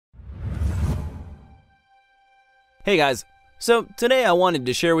Hey guys, so today I wanted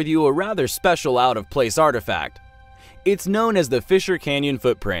to share with you a rather special out-of-place artifact. It's known as the Fisher Canyon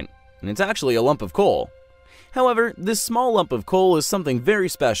footprint, and it's actually a lump of coal. However, this small lump of coal is something very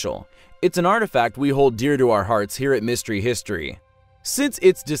special. It's an artifact we hold dear to our hearts here at Mystery History. Since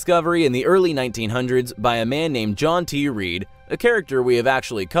its discovery in the early 1900s by a man named John T. Reed, a character we have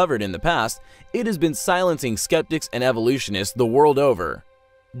actually covered in the past, it has been silencing skeptics and evolutionists the world over.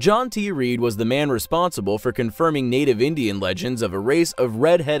 John T. Reed was the man responsible for confirming native Indian legends of a race of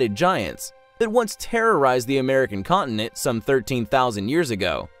red-headed giants that once terrorized the American continent some 13,000 years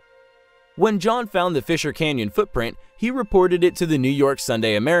ago. When John found the Fisher Canyon footprint, he reported it to the New York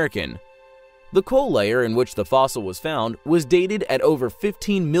Sunday American. The coal layer in which the fossil was found was dated at over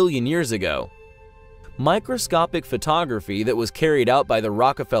 15 million years ago. Microscopic photography that was carried out by the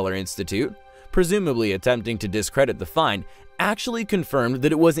Rockefeller Institute, presumably attempting to discredit the find, actually confirmed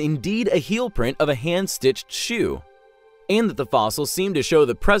that it was indeed a heel print of a hand-stitched shoe, and that the fossil seemed to show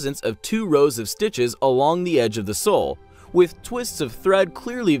the presence of 2 rows of stitches along the edge of the sole, with twists of thread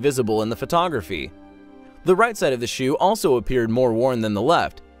clearly visible in the photography. The right side of the shoe also appeared more worn than the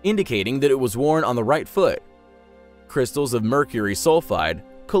left, indicating that it was worn on the right foot. Crystals of mercury sulfide,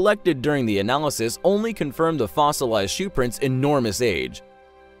 collected during the analysis, only confirmed the fossilized shoe print's enormous age.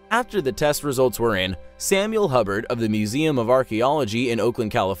 After the test results were in, Samuel Hubbard of the Museum of Archaeology in Oakland,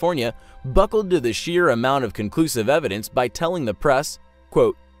 California, buckled to the sheer amount of conclusive evidence by telling the press,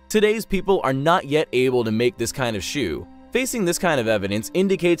 quote, "Today's people are not yet able to make this kind of shoe. Facing this kind of evidence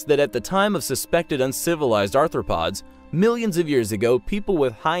indicates that at the time of suspected uncivilized arthropods, millions of years ago, people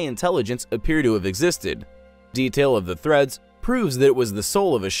with high intelligence appear to have existed. Detail of the threads proves that it was the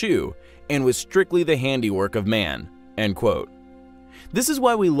sole of a shoe and was strictly the handiwork of man." End quote. This is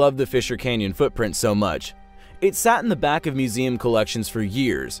why we love the Fisher Canyon footprint so much. It sat in the back of museum collections for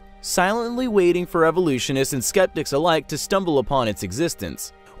years, silently waiting for evolutionists and skeptics alike to stumble upon its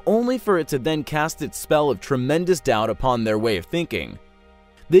existence, only for it to then cast its spell of tremendous doubt upon their way of thinking.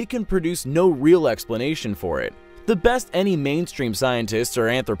 They can produce no real explanation for it. The best any mainstream scientists or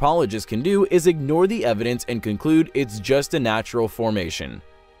anthropologists can do is ignore the evidence and conclude it's just a natural formation.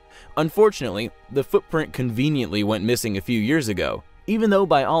 Unfortunately, the footprint conveniently went missing a few years ago, even though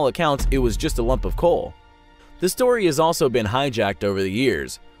by all accounts it was just a lump of coal. The story has also been hijacked over the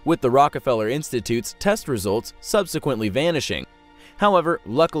years, with the Rockefeller Institute's test results subsequently vanishing. However,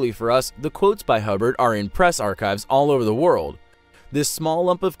 luckily for us, the quotes by Hubbard are in press archives all over the world. This small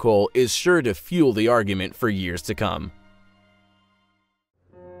lump of coal is sure to fuel the argument for years to come.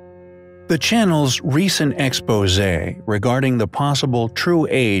 The channel's recent expose regarding the possible true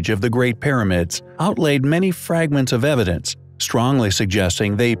age of the Great Pyramids outlaid many fragments of evidence, strongly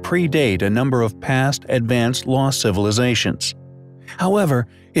suggesting they predate a number of past advanced lost civilizations. However,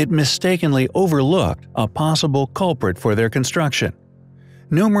 it mistakenly overlooked a possible culprit for their construction.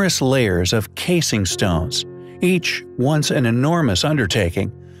 Numerous layers of casing stones, each once an enormous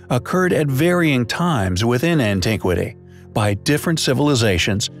undertaking, occurred at varying times within antiquity by different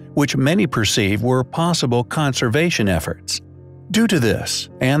civilizations which many perceive were possible conservation efforts. Due to this,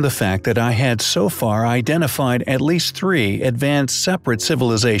 and the fact that I had so far identified at least 3 advanced separate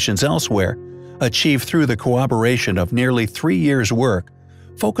civilizations elsewhere, achieved through the cooperation of nearly 3 years' work,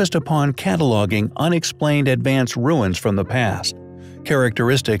 focused upon cataloging unexplained advanced ruins from the past,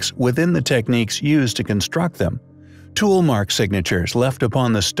 characteristics within the techniques used to construct them, tool mark signatures left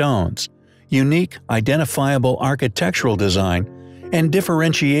upon the stones, unique identifiable architectural design, and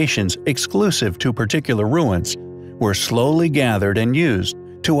differentiations exclusive to particular ruins, were slowly gathered and used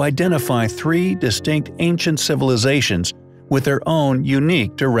to identify 3 distinct ancient civilizations with their own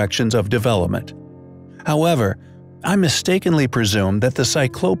unique directions of development. However, I mistakenly presumed that the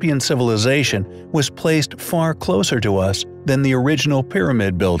Cyclopean civilization was placed far closer to us than the original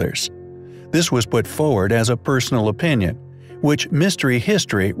pyramid builders. This was put forward as a personal opinion, which Mystery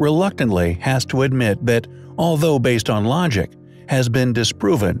History reluctantly has to admit that, although based on logic, has been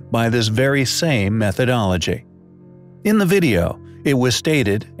disproven by this very same methodology. In the video, it was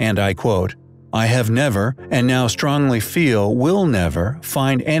stated, and I quote, "I have never, and now strongly feel will never,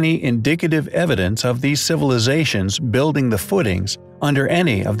 find any indicative evidence of these civilizations building the footings under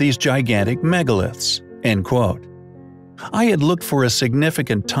any of these gigantic megaliths." End quote. I had looked for a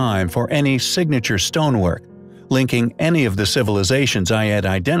significant time for any signature stonework, linking any of the civilizations I had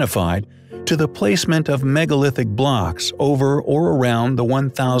identified to the placement of megalithic blocks over or around the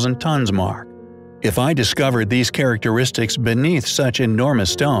 1,000 tons mark. If I discovered these characteristics beneath such enormous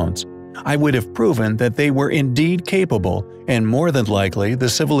stones, I would have proven that they were indeed capable and more than likely the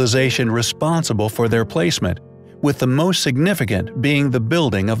civilization responsible for their placement, with the most significant being the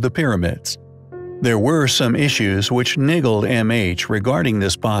building of the pyramids. There were some issues which niggled MH regarding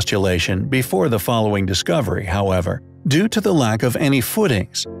this postulation before the following discovery, however, due to the lack of any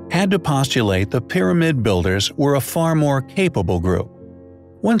footings, had to postulate the pyramid builders were a far more capable group.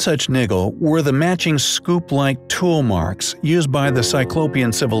 One such niggle were the matching scoop-like tool marks used by the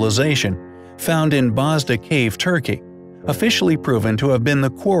Cyclopean civilization found in Bosda Cave, Turkey, officially proven to have been the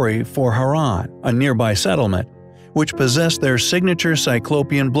quarry for Haran, a nearby settlement, which possessed their signature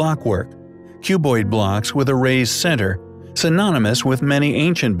Cyclopean blockwork, cuboid blocks with a raised center, synonymous with many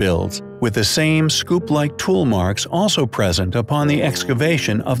ancient builds, with the same scoop-like tool marks also present upon the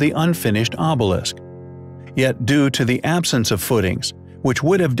excavation of the unfinished obelisk. Yet due to the absence of footings, which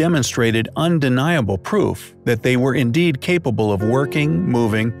would have demonstrated undeniable proof that they were indeed capable of working,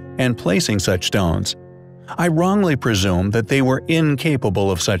 moving, and placing such stones, I wrongly presumed that they were incapable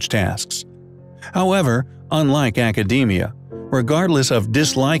of such tasks. However, unlike academia, regardless of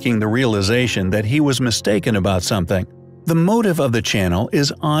disliking the realization that he was mistaken about something, the motive of the channel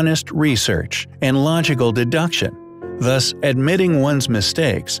is honest research and logical deduction. Thus, admitting one's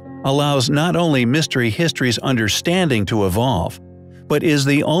mistakes allows not only Mystery History's understanding to evolve, but is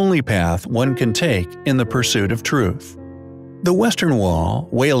the only path one can take in the pursuit of truth. The Western Wall,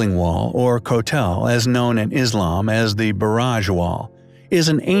 Wailing Wall, or Kotel, as known in Islam as the Barrage Wall, is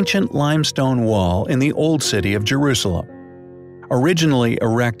an ancient limestone wall in the Old City of Jerusalem. Originally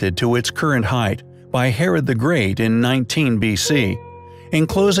erected to its current height by Herod the Great in 19 BC,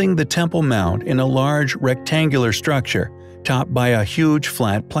 enclosing the Temple Mount in a large rectangular structure topped by a huge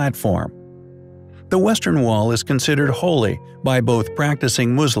flat platform. The Western Wall is considered holy by both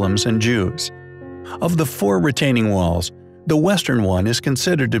practicing Muslims and Jews. Of the 4 retaining walls, the western one is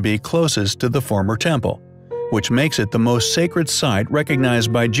considered to be closest to the former temple, which makes it the most sacred site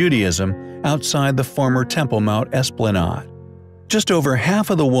recognized by Judaism outside the former Temple Mount Esplanade. Just over half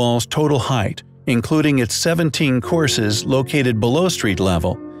of the wall's total height, including its 17 courses located below street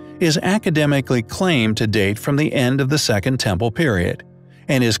level, is academically claimed to date from the end of the Second Temple period,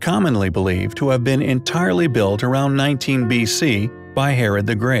 and is commonly believed to have been entirely built around 19 BC by Herod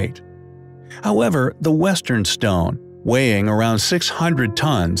the Great. However, the western stone, weighing around 600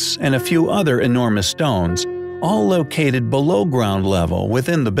 tons, and a few other enormous stones, all located below ground level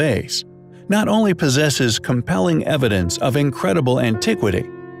within the base, not only possesses compelling evidence of incredible antiquity,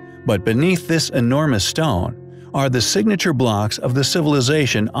 but beneath this enormous stone are the signature blocks of the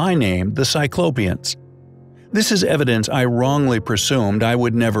civilization I named the Cyclopeans. This is evidence I wrongly presumed I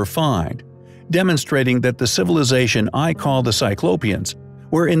would never find, demonstrating that the civilization I call the Cyclopeans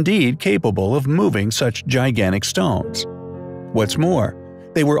were indeed capable of moving such gigantic stones. What's more,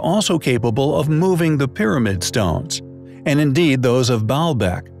 they were also capable of moving the pyramid stones, and indeed those of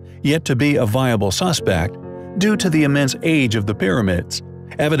Baalbek, yet to be a viable suspect, due to the immense age of the pyramids.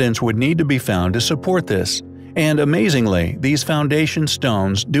 Evidence would need to be found to support this, and amazingly, these foundation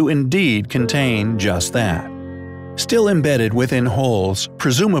stones do indeed contain just that. Still embedded within holes,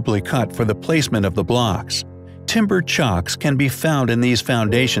 presumably cut for the placement of the blocks, timber chocks can be found in these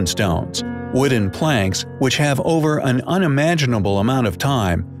foundation stones, wooden planks which have over an unimaginable amount of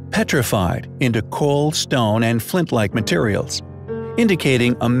time petrified into coal, stone, and flint-like materials,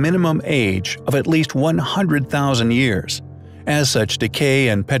 indicating a minimum age of at least 100,000 years. As such decay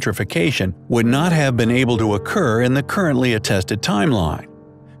and petrification would not have been able to occur in the currently attested timeline.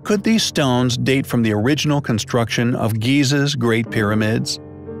 Could these stones date from the original construction of Giza's Great Pyramids?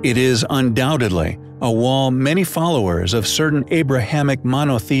 It is undoubtedly a wall many followers of certain Abrahamic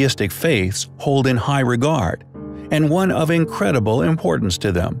monotheistic faiths hold in high regard, and one of incredible importance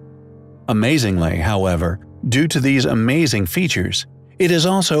to them. Amazingly, however, due to these amazing features, it is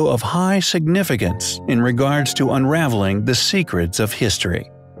also of high significance in regards to unraveling the secrets of history.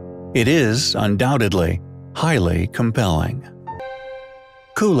 It is, undoubtedly, highly compelling.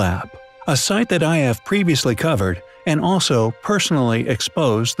 Kulab, a site that I have previously covered and also personally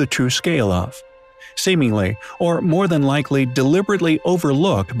exposed the true scale of. Seemingly, or more than likely deliberately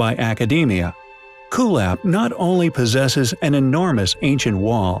overlooked by academia, Kulab not only possesses an enormous ancient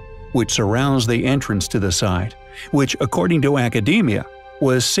wall which surrounds the entrance to the site, which according to academia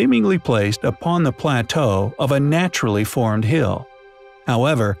was seemingly placed upon the plateau of a naturally formed hill.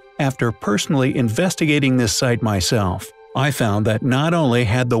 However, after personally investigating this site myself, I found that not only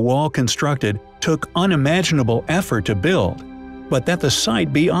had the wall constructed took unimaginable effort to build, but that the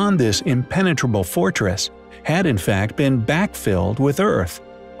site beyond this impenetrable fortress had in fact been backfilled with earth,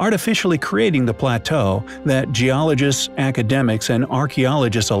 artificially creating the plateau that geologists, academics, and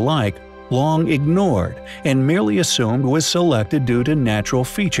archaeologists alike long ignored and merely assumed was selected due to natural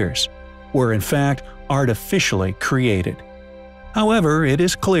features, were in fact artificially created. However, it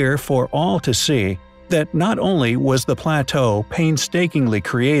is clear for all to see that not only was the plateau painstakingly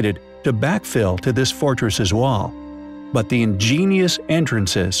created to backfill to this fortress's wall, but the ingenious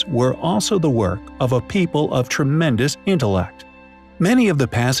entrances were also the work of a people of tremendous intellect. Many of the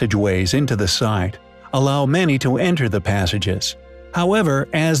passageways into the site allow many to enter the passages. However,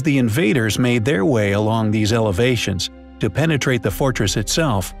 as the invaders made their way along these elevations to penetrate the fortress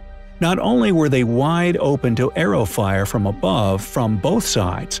itself, not only were they wide open to arrow fire from above from both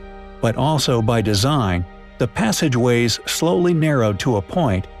sides, but also by design, the passageways slowly narrowed to a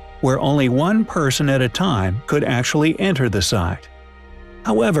point where only one person at a time could actually enter the site.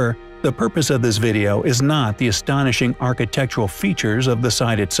 However, the purpose of this video is not the astonishing architectural features of the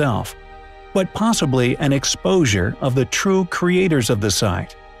site itself, but possibly an exposure of the true creators of the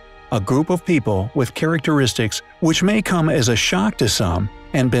site, a group of people with characteristics which may come as a shock to some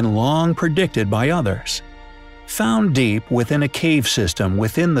and been long predicted by others. Found deep within a cave system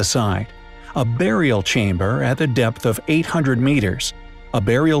within the site, a burial chamber at the depth of 800 meters, a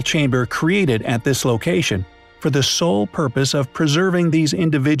burial chamber created at this location for the sole purpose of preserving these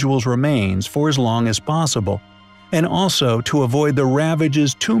individuals' remains for as long as possible, and also to avoid the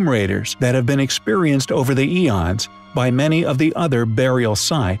ravages tomb raiders that have been experienced over the eons by many of the other burial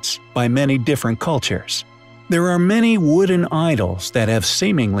sites by many different cultures. There are many wooden idols that have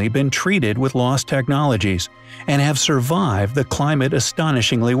seemingly been treated with lost technologies and have survived the climate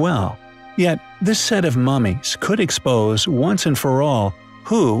astonishingly well. Yet, this set of mummies could expose once and for all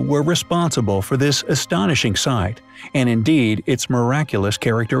who were responsible for this astonishing sight, and indeed its miraculous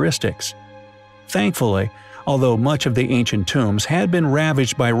characteristics. Thankfully, although much of the ancient tombs had been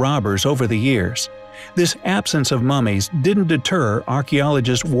ravaged by robbers over the years, this absence of mummies didn't deter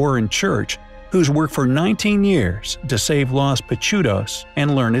archaeologist Warren Church, who's worked for 19 years to save lost Pachutos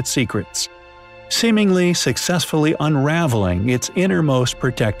and learn its secrets, seemingly successfully unraveling its innermost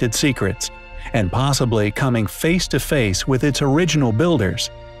protected secrets, and possibly coming face to face with its original builders.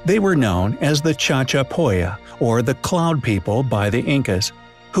 They were known as the Chachapoya, or the Cloud People by the Incas,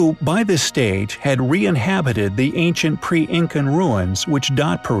 who by this stage had re-inhabited the ancient pre-Incan ruins which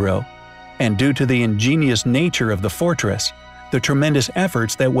dot Peru, and due to the ingenious nature of the fortress, the tremendous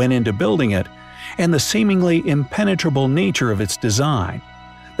efforts that went into building it, and the seemingly impenetrable nature of its design,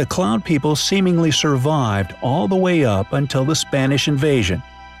 the Cloud People seemingly survived all the way up until the Spanish invasion,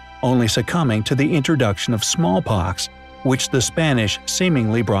 only succumbing to the introduction of smallpox, which the Spanish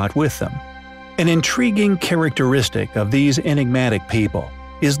seemingly brought with them. An intriguing characteristic of these enigmatic people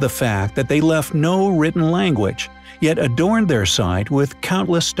is the fact that they left no written language, yet adorned their site with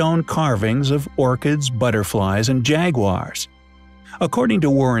countless stone carvings of orchids, butterflies, and jaguars. According to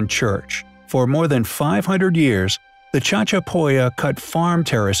Warren Church, for more than 500 years, the Chachapoya cut farm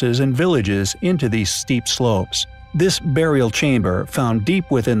terraces and villages into these steep slopes. This burial chamber, found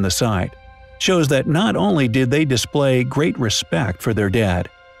deep within the site, shows that not only did they display great respect for their dead,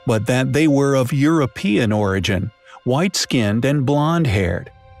 but that they were of European origin, white-skinned and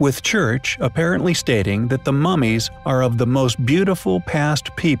blonde-haired, with Church apparently stating that the mummies are of the most beautiful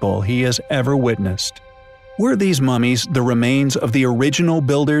past people he has ever witnessed. Were these mummies the remains of the original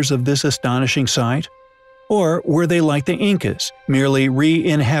builders of this astonishing site? Or were they like the Incas, merely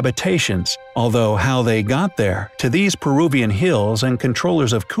re-inhabitations, although how they got there, to these Peruvian hills and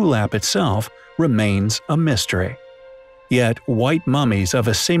controllers of Kulap itself, remains a mystery. Yet white mummies of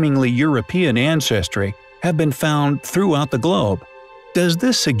a seemingly European ancestry have been found throughout the globe. Does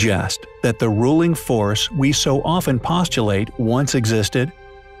this suggest that the ruling force we so often postulate once existed?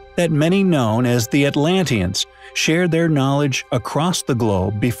 That many known as the Atlanteans shared their knowledge across the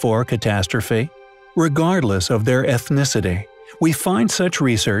globe before catastrophe? Regardless of their ethnicity, we find such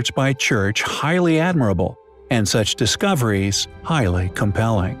research by Church highly admirable, and such discoveries highly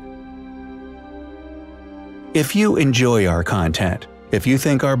compelling. If you enjoy our content, if you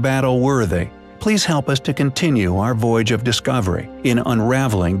think our battle worthy, please help us to continue our voyage of discovery in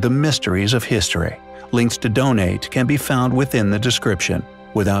unraveling the mysteries of history. Links to donate can be found within the description.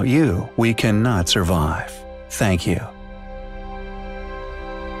 Without you, we cannot survive. Thank you.